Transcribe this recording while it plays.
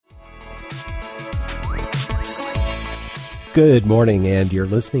Good morning, and you're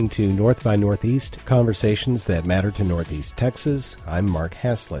listening to North by Northeast, conversations that matter to Northeast Texas. I'm Mark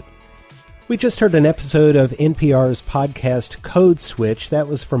Haslett. We just heard an episode of NPR's podcast Code Switch. That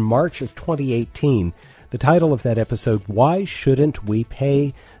was from March of 2018. The title of that episode, Why Shouldn't We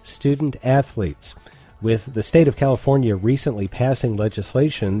Pay Student Athletes? With the state of California recently passing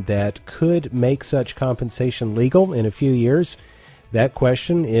legislation that could make such compensation legal in a few years, that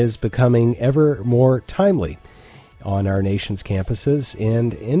question is becoming ever more timely on our nation's campuses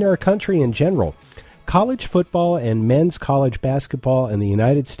and in our country in general. College football and men's college basketball in the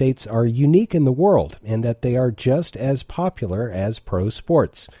United States are unique in the world in that they are just as popular as pro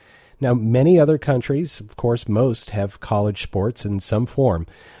sports. Now, many other countries, of course most, have college sports in some form,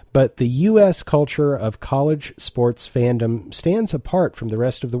 but the U.S. culture of college sports fandom stands apart from the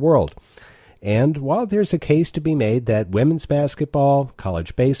rest of the world. And while there's a case to be made that women's basketball,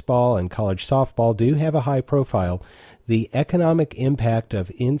 college baseball, and college softball do have a high profile, the economic impact of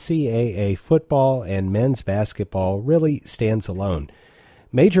NCAA football and men's basketball really stands alone.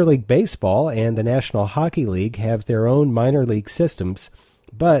 Major League Baseball and the National Hockey League have their own minor league systems,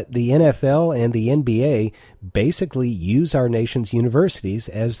 but the NFL and the NBA basically use our nation's universities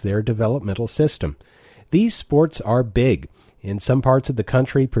as their developmental system. These sports are big. In some parts of the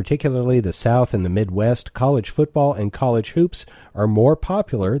country, particularly the South and the Midwest, college football and college hoops are more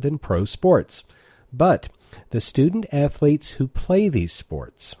popular than pro sports. But the student athletes who play these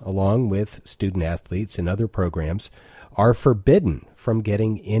sports, along with student athletes in other programs, are forbidden from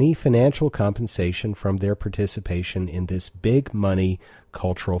getting any financial compensation from their participation in this big money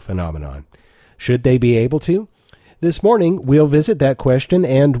cultural phenomenon. Should they be able to? This morning, we'll visit that question,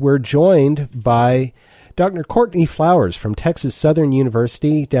 and we're joined by Dr. Courtney Flowers from Texas Southern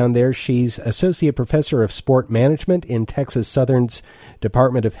University. Down there, she's Associate Professor of Sport Management in Texas Southern's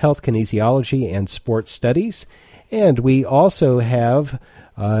Department of Health Kinesiology and Sports Studies. And we also have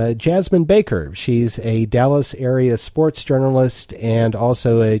Jasmine Baker. She's a Dallas area sports journalist and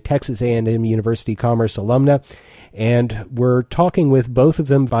also a Texas A&M University Commerce alumna. And we're talking with both of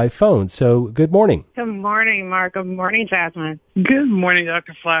them by phone. So good morning. Good morning, Mark. Good morning, Jasmine. Good morning,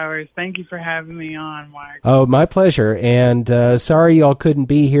 Dr. Flowers. Thank you for having me on, Mark. Oh, my pleasure. And sorry y'all couldn't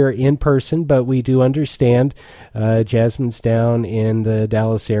be here in person, but we do understand. Jasmine's down in the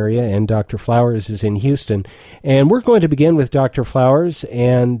Dallas area, and Dr. Flowers is in Houston. And we're going to begin with Dr. Flowers,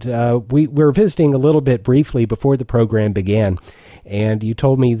 and we're visiting a little bit briefly before the program began. And you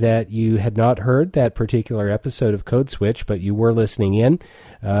told me that you had not heard that particular episode of Code Switch, but you were listening in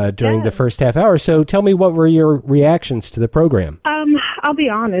during the first half hour. So tell me, what were your reactions to the program? I'll be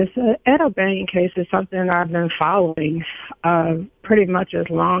honest. Ed O'Banion case is something I've been following pretty much as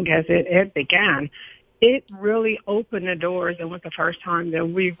long as it began. It really opened the doors, and was the first time that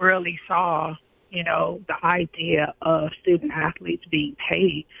we really saw, the idea of student athletes being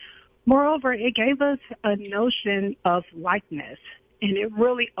paid. Moreover, it gave us a notion of likeness, and it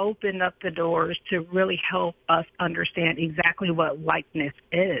really opened up the doors to really help us understand exactly what likeness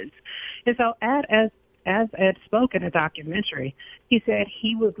is. And so as Ed spoke in a documentary, he said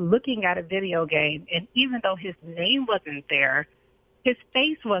he was looking at a video game, and even though his name wasn't there, his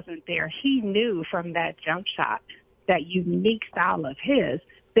face wasn't there, he knew from that jump shot, that unique style of his,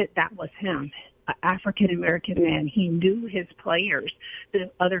 that was him. An African-American man. He knew his players,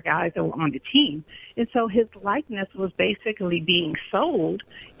 the other guys that were on the team. And so his likeness was basically being sold,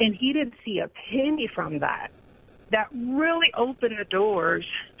 and he didn't see a penny from that. That really opened the doors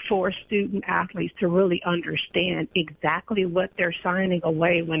for student athletes to really understand exactly what they're signing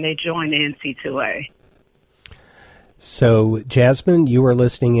away when they join the NCAA. So, Jasmine, you were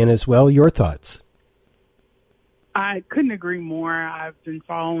listening in as well. Your thoughts? I couldn't agree more. I've been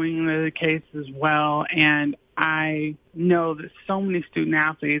following the case as well, and I know that so many student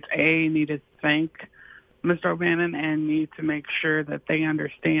athletes, need to thank Mr. O'Bannon and need to make sure that they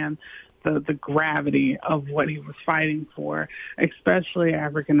understand the gravity of what he was fighting for, especially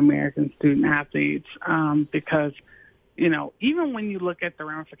African-American student athletes, because, even when you look at the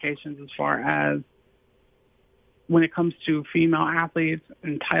ramifications as far as when it comes to female athletes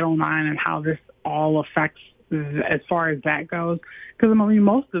and Title IX and how this all affects as far as that goes, because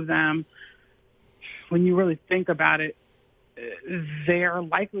most of them, when you really think about it, their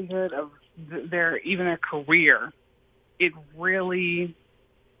likelihood of their career, it really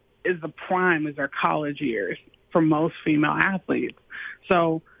is the prime is their college years for most female athletes.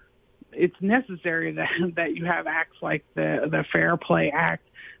 So it's necessary that you have acts like the Fair Play Act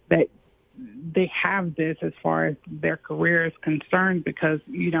that they have this as far as their career is concerned because,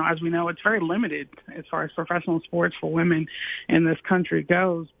 as we know, it's very limited as far as professional sports for women in this country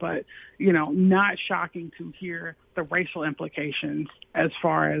goes. But, not shocking to hear the racial implications as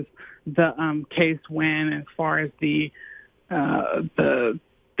far as the case win, as far as the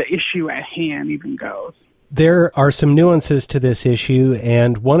issue at hand even goes. There are some nuances to this issue,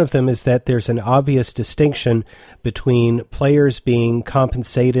 and one of them is that there's an obvious distinction between players being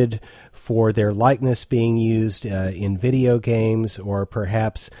compensated for their likeness being used in video games or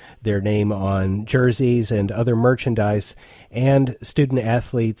perhaps their name on jerseys and other merchandise, and student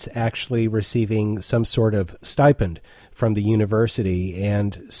athletes actually receiving some sort of stipend from the university.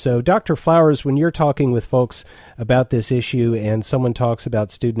 And so, Dr. Flowers, when you're talking with folks about this issue and someone talks about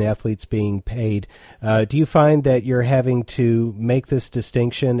student athletes being paid, do you find that you're having to make this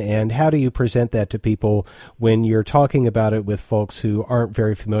distinction, and how do you present that to people when you're talking about it with folks who aren't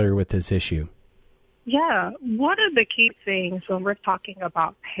very familiar with this issue? Yeah, one of the key things when we're talking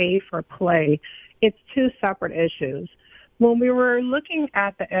about pay for play, it's two separate issues. When we were looking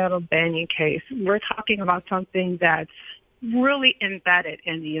at the Ed O'Banion case, we're talking about something that's really embedded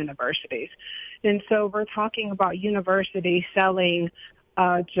in the universities. And so we're talking about universities selling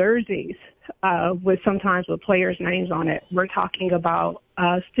jerseys sometimes with players' names on it. We're talking about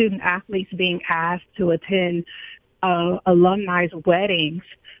student athletes being asked to attend alumni's weddings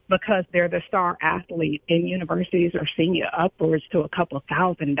because they're the star athlete, and universities are seeing it upwards to a couple of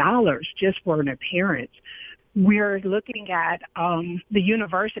 $1,000s just for an appearance. We're looking at the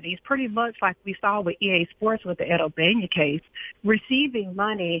universities pretty much like we saw with EA Sports with the Ed O'Banion case, receiving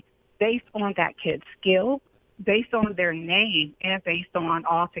money based on that kid's skill, based on their name, and based on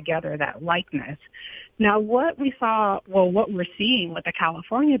altogether that likeness. Now, what we're seeing with the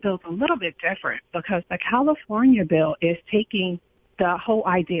California bill is a little bit different because the California bill is taking the whole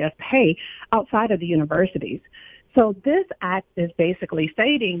idea of pay outside of the universities. So this act is basically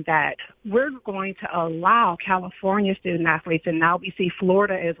stating that we're going to allow California student athletes, and now we see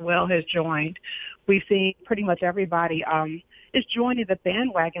Florida as well has joined. We've seen pretty much everybody is joining the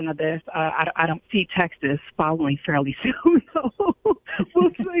bandwagon of this. I don't see Texas following fairly soon, so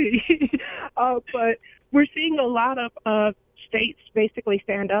we'll see. But we're seeing a lot of states basically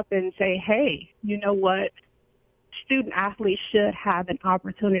stand up and say, hey, you know what? Student athletes should have an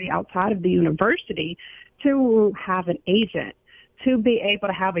opportunity outside of the university to have an agent, to be able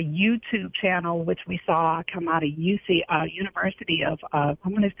to have a YouTube channel, which we saw come out of University of, I'm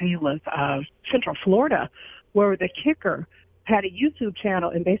going to say it was Central Florida, where the kicker had a YouTube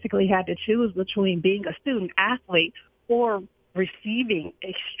channel and basically had to choose between being a student athlete or receiving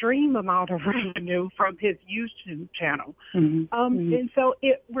extreme amount of revenue from his YouTube channel. And so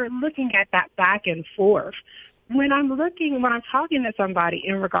we're looking at that back and forth. When I'm talking to somebody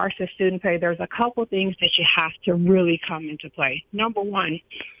in regards to student pay, there's a couple things that you have to really come into play. Number one,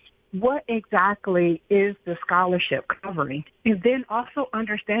 what exactly is the scholarship covering? And then also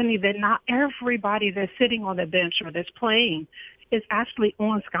understanding that not everybody that's sitting on the bench or that's playing is actually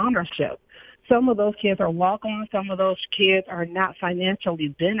on scholarship. Some of those kids are walk-on. Some of those kids are not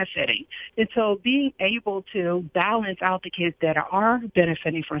financially benefiting. And so being able to balance out the kids that are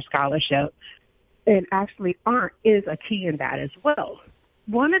benefiting from scholarship and actually aren't is a key in that as well.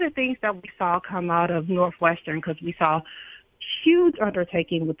 One of the things that we saw come out of Northwestern, because we saw huge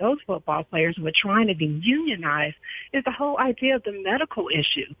undertaking with those football players with trying to be unionized, is the whole idea of the medical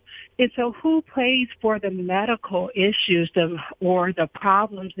issue. And so who pays for the medical issues or the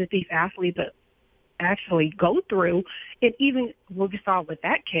problems that these athletes actually go through? And even what we saw with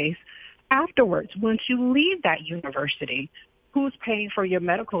that case, afterwards, once you leave that university, who's paying for your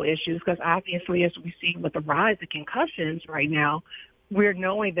medical issues? Because obviously, as we see with the rise of concussions right now, we're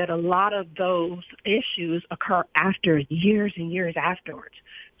knowing that a lot of those issues occur after years and years afterwards.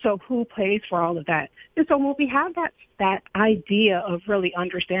 So who pays for all of that? And so when we have that idea of really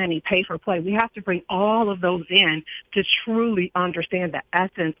understanding pay for play, we have to bring all of those in to truly understand the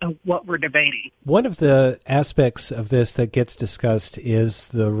essence of what we're debating. One of the aspects of this that gets discussed is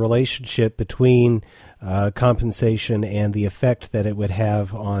the relationship between compensation and the effect that it would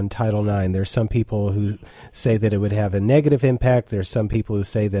have on Title IX. There's some people who say that it would have a negative impact. There's some people who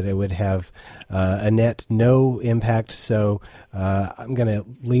say that it would have a net no impact. So I'm going to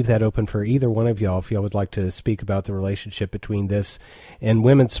leave that open for either one of y'all if y'all would like to speak about the relationship between this and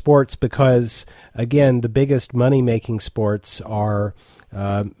women's sports, because, again, the biggest money-making sports are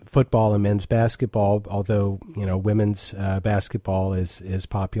football and men's basketball, although, women's basketball is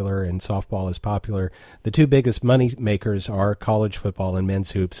popular and softball is popular. The two biggest money makers are college football and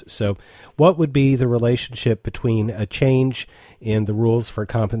men's hoops. So what would be the relationship between a change in the rules for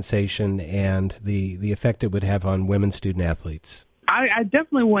compensation and the effect it would have on women student athletes? I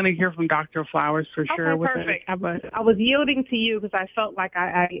definitely want to hear from Dr. Flowers for sure. Okay, perfect. I was yielding to you because I felt like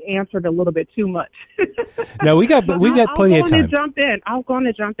I answered a little bit too much. No, we've got plenty of time. I'm going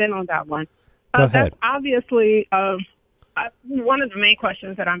to jump in on that one. Go ahead. That's obviously one of the main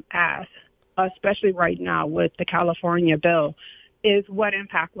questions that I'm asked, especially right now with the California bill, is what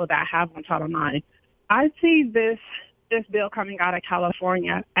impact will that have on Title IX? I see this bill coming out of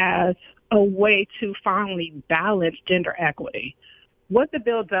California as a way to finally balance gender equity. What the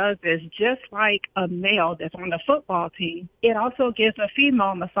bill does is, just like a male that's on the football team, it also gives a female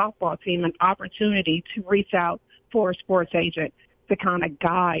on the softball team an opportunity to reach out for a sports agent to kind of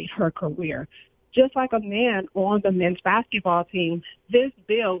guide her career. Just like a man on the men's basketball team, this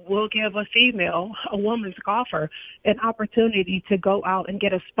bill will give a woman's golfer, an opportunity to go out and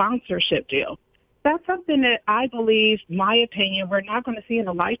get a sponsorship deal. That's something that I believe, my opinion, we're not going to see in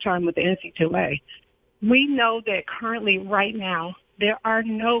a lifetime with the NCAA. We know that currently, right now, there are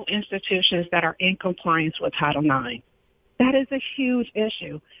no institutions that are in compliance with Title IX. That is a huge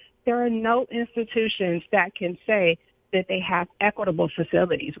issue. There are no institutions that can say that they have equitable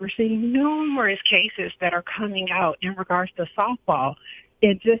facilities. We're seeing numerous cases that are coming out in regards to softball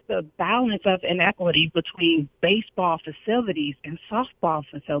and just the balance of inequity between baseball facilities and softball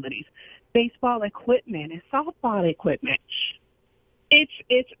facilities, baseball equipment and softball equipment.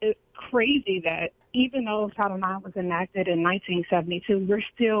 It's crazy that even though Title IX was enacted in 1972, we're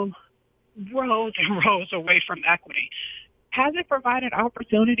still rows and rows away from equity. Has it provided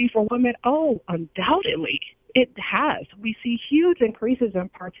opportunity for women? Oh, undoubtedly. It has. We see huge increases in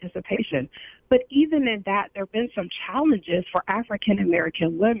participation. But even in that, there have been some challenges for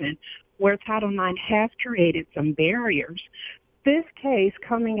African-American women where Title IX has created some barriers. This case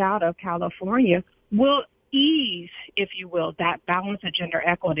coming out of California will ease, if you will, that balance of gender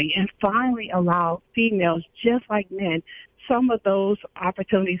equity and finally allow females, just like men, some of those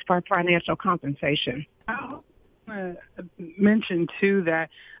opportunities for financial compensation. I want to mention, too,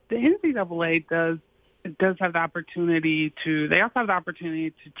 that the NCAA does have the opportunity they also have the opportunity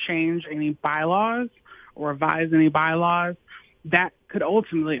to change any bylaws or revise any bylaws that could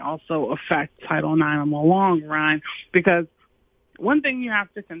ultimately also affect Title IX in the long run, because one thing you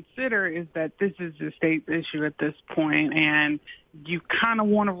have to consider is that this is a state issue at this point, and you kind of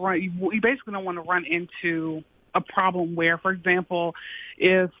want to you basically don't want to run into a problem where, for example,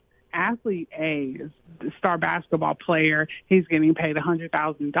 if athlete A is the star basketball player, he's getting paid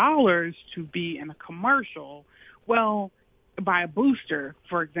 $100,000 to be in a commercial, well, by a booster,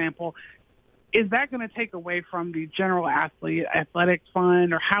 for example, is that going to take away from the general athletic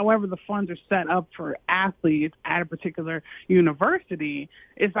fund, or however the funds are set up for athletes at a particular university?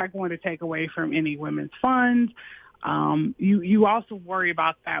 Is that going to take away from any women's funds? You also worry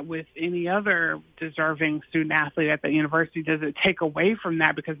about that with any other deserving student athlete at the university. Does it take away from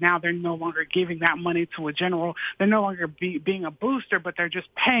that, because now they're no longer giving that money to a general, they're no longer being a booster, but they're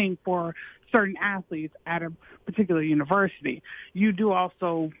just paying for certain athletes at a particular university? You do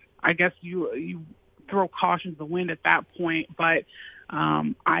also, I guess you throw caution to the wind at that point, but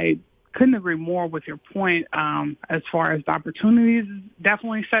I couldn't agree more with your point as far as the opportunities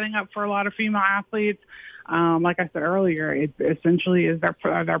definitely setting up for a lot of female athletes. Like I said earlier, it essentially is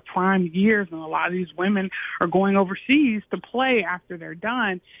their prime years, and a lot of these women are going overseas to play after they're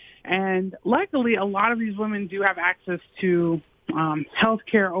done. And luckily, a lot of these women do have access to health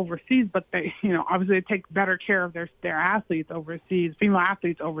care overseas, but they, obviously they take better care of their athletes overseas, female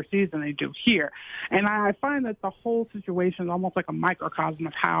athletes overseas, than they do here. And I find that the whole situation is almost like a microcosm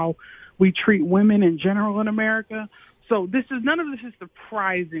of how we treat women in general in America. So none of this is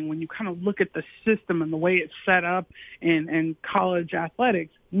surprising when you kind of look at the system and the way it's set up in college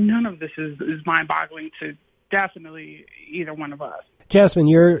athletics. None of this is mind-boggling to definitely either one of us. Jasmine,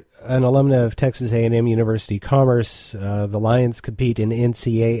 you're an alumna of Texas A&M University Commerce. The Lions compete in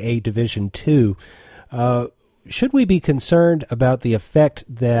NCAA Division II. Should we be concerned about the effect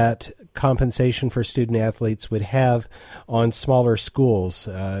that compensation for student athletes would have on smaller schools?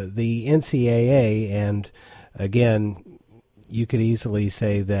 The NCAA, and again, you could easily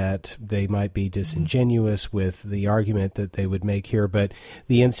say that they might be disingenuous with the argument that they would make here, but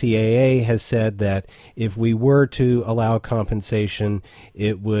the NCAA has said that if we were to allow compensation,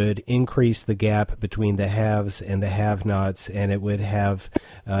 it would increase the gap between the haves and the have-nots, and it would have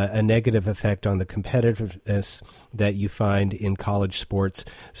a negative effect on the competitiveness that you find in college sports.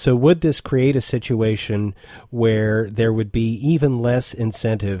 So would this create a situation where there would be even less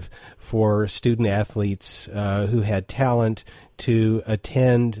incentive for student athletes who had talent to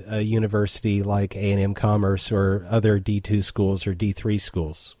attend a university like A&M Commerce or other D2 schools or D3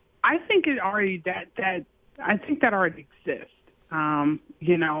 schools? I think it already I think that already exists. A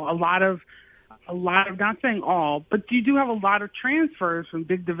lot of not saying all, but you do have a lot of transfers from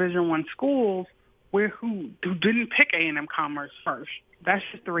big Division I schools who didn't pick A&M Commerce first. That's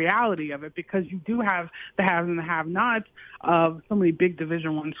just the reality of it, because you do have the haves and the have-nots of so many big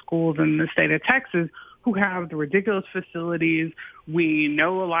Division I schools in the state of Texas who have the ridiculous facilities. We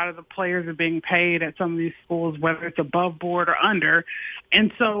know a lot of the players are being paid at some of these schools, whether it's above board or under.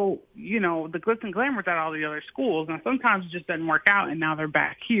 And so, the glitz and glamour at all the other schools. Now, sometimes it just doesn't work out, and now they're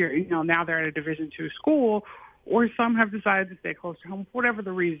back here. Now they're at a Division II school, or some have decided to stay close to home for whatever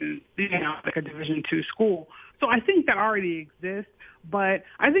the reason, like a Division II school. So I think that already exists. But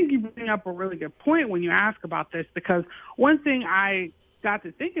I think you bring up a really good point when you ask about this, because one thing I got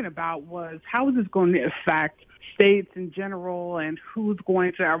to thinking about was, how is this going to affect states in general, and are we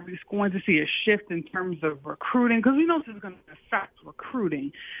going to see a shift in terms of recruiting? Because we know this is going to affect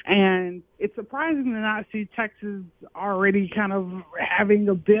recruiting. And it's surprising to not see Texas already kind of having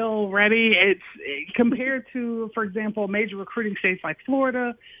a bill ready. It's compared to, for example, major recruiting states like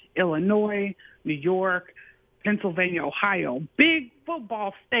Florida, Illinois, New York, Pennsylvania, Ohio, big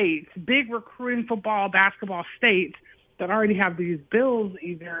football states, big recruiting football, basketball states that already have these bills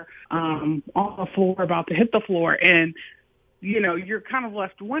either on the floor, about to hit the floor. And, you're kind of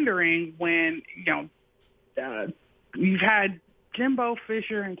left wondering when, you've had Jimbo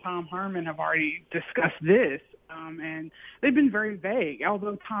Fisher and Tom Herman have already discussed this, and they've been very vague.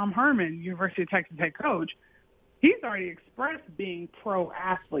 Although Tom Herman, University of Texas head coach, he's already expressed being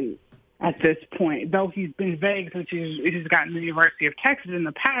pro-athlete at this point, though he's been vague since he's gotten the University of Texas in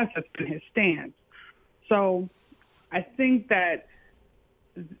the past. That's been his stance. So I think that,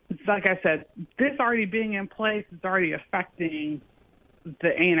 like I said, this already being in place is already affecting the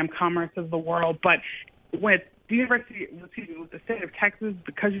A&M Commerce of the world. But with the with the state of Texas,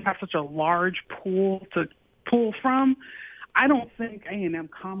 because you have such a large pool to pull from, I don't think A&M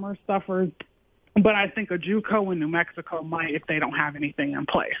Commerce suffers, but I think a JUCO in New Mexico might if they don't have anything in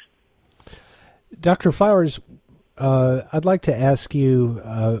place. Dr. Flowers, I'd like to ask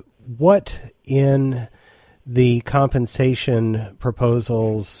you what in the compensation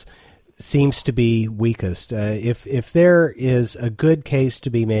proposals seems to be weakest. If there is a good case to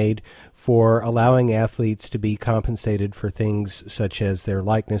be made for allowing athletes to be compensated for things such as their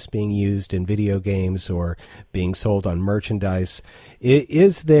likeness being used in video games or being sold on merchandise,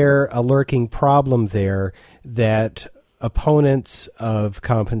 is there a lurking problem there that opponents of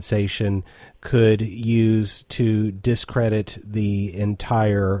compensation could use to discredit the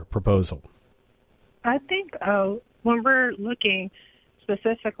entire proposal? I think when we're looking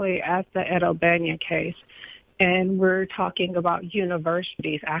specifically at the Ed O'Banion case, and we're talking about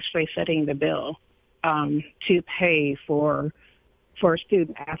universities actually fitting the bill to pay for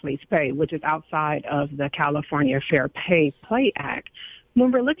student athletes' pay, which is outside of the California Fair Pay Play Act.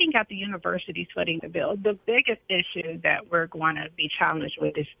 When we're looking at the universities footing the bill, the biggest issue that we're going to be challenged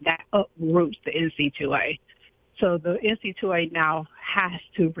with is that uproots the NCAA. So the NCAA now has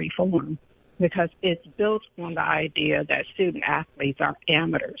to reform because it's built on the idea that student athletes are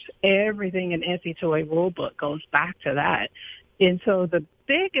amateurs. Everything in NCAA rulebook goes back to that. And so the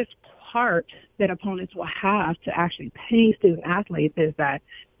biggest part that opponents will have to actually pay student athletes is that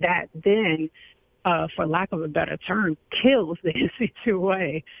then for lack of a better term, kills the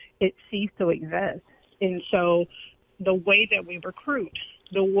NCAA. It ceased to exist. And so the way that we recruit,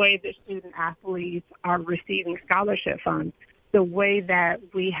 the way that student athletes are receiving scholarship funds, the way that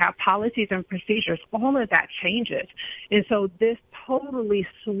we have policies and procedures, all of that changes. And so this totally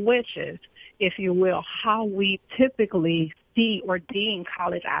switches, if you will, how we typically see or deem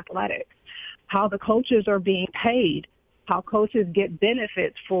college athletics, how the coaches are being paid, how coaches get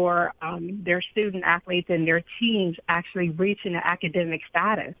benefits for their student athletes and their teams actually reaching an academic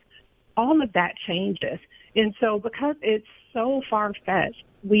status. All of that changes. And so because it's so far-fetched,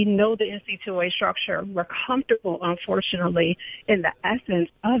 we know the NCAA structure. We're comfortable, unfortunately, in the essence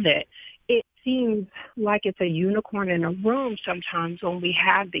of it. It seems like it's a unicorn in a room sometimes when we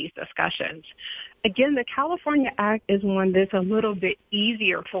have these discussions. Again, the California Act is one that's a little bit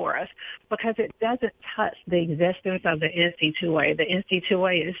easier for us because it doesn't touch the existence of the NC2A. The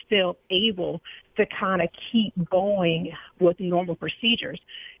NC2A is still able to kind of keep going with normal procedures.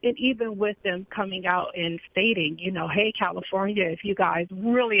 And even with them coming out and stating, hey, California, if you guys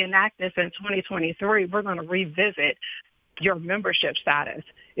really enact this in 2023, we're going to revisit your membership status.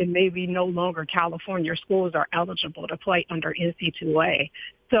 And maybe no longer California schools are eligible to play under NC2A.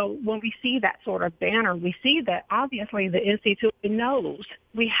 So when we see that sort of banner, we see that obviously the NC2A knows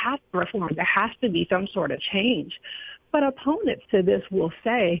we have to reform. There has to be some sort of change. But opponents to this will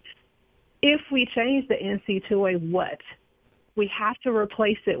say, if we change the NC2A, what? We have to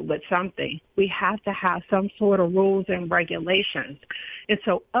replace it with something. We have to have some sort of rules and regulations. And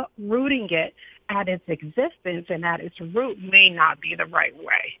so uprooting it at its existence and at its root may not be the right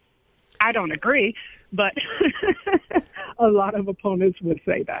way. I don't agree, but a lot of opponents would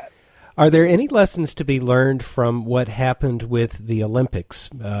say that. Are there any lessons to be learned from what happened with the Olympics?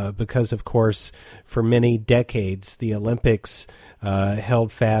 Because, of course, for many decades, the Olympics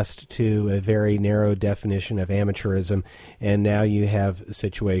held fast to a very narrow definition of amateurism, and now you have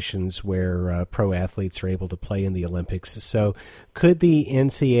situations where pro athletes are able to play in the Olympics. So could the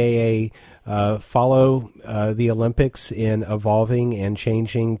NCAA follow the Olympics in evolving and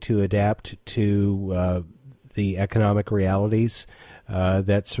changing to adapt to the economic realities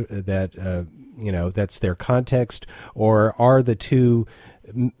that's their context, or are the two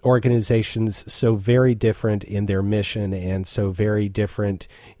organizations so very different in their mission and so very different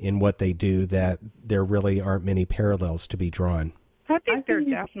in what they do that there really aren't many parallels to be drawn? I think there are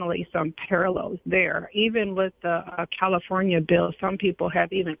definitely some parallels there. Even with the California bill, some people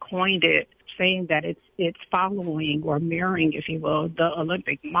have even coined it, saying that it's following or mirroring, if you will, the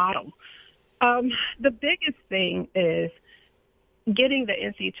Olympic model. The biggest thing is getting the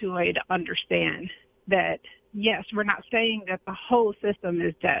NC2A to understand that, yes, we're not saying that the whole system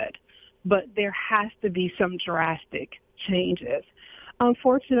is dead, but there has to be some drastic changes.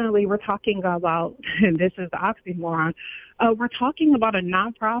 Unfortunately, we're talking about, and this is the oxymoron, we're talking about a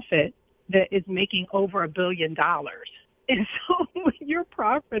nonprofit that is making over $1 billion. And so when you're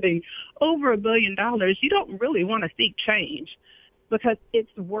profiting over $1 billion, you don't really want to seek change because it's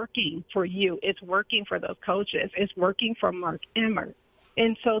working for you. It's working for those coaches. It's working for Mark Emmert.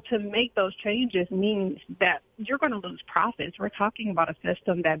 And so to make those changes means that you're going to lose profits. We're talking about a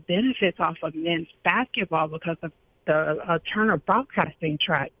system that benefits off of men's basketball because of the Turner Broadcasting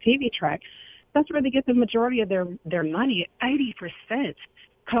track, TV track. That's where they get the majority of their money. 80%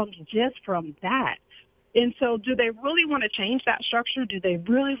 comes just from that. And so do they really want to change that structure? Do they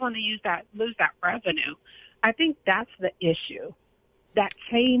really want to lose that revenue? I think that's the issue. That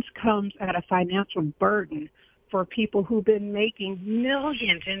change comes at a financial burden for people who've been making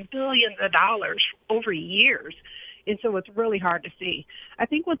millions and billions of dollars over years. And so it's really hard to see. I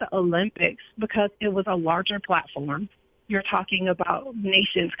think with the Olympics, because it was a larger platform, you're talking about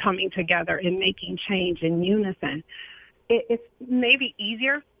nations coming together and making change in unison. It's maybe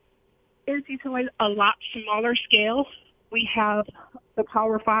easier. NCAA is a lot smaller scale. We have the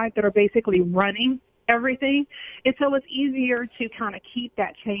Power Five that are basically running everything. And so it's easier to kind of keep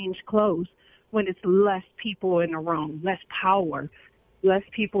that change close when it's less people in the room, less power, less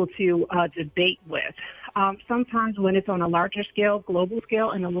people to debate with. Sometimes when it's on a larger scale, global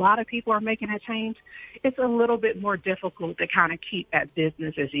scale, and a lot of people are making a change, it's a little bit more difficult to kind of keep that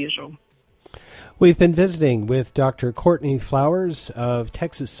business as usual. We've been visiting with Dr. Courtney Flowers of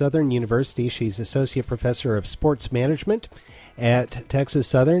Texas Southern University. She's Associate Professor of Sports Management at Texas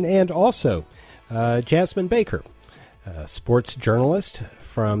Southern, and also Jasmine Baker, a sports journalist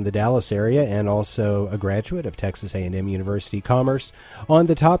from the Dallas area and also a graduate of Texas A&M University Commerce, on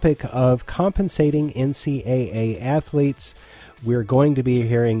the topic of compensating NCAA athletes. We're going to be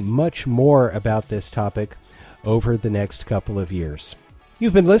hearing much more about this topic over the next couple of years.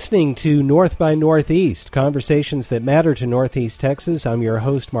 You've been listening to North by Northeast, conversations that matter to Northeast Texas. I'm your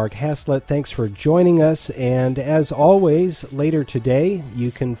host, Mark Haslett. Thanks for joining us. And as always, later today,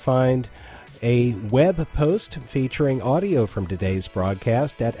 you can find a web post featuring audio from today's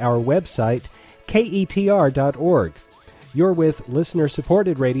broadcast at our website, ketr.org. You're with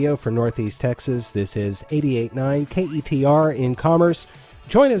listener-supported radio for Northeast Texas. This is 88.9 KETR in Commerce.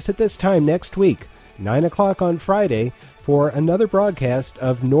 Join us at this time next week, 9 o'clock on Friday, for another broadcast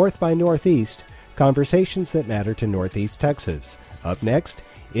of North by Northeast, conversations that matter to Northeast Texas. Up next,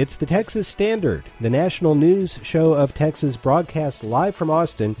 it's the Texas Standard, the national news show of Texas, broadcast live from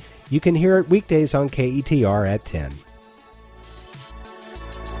Austin. You can hear it weekdays on KETR at 10.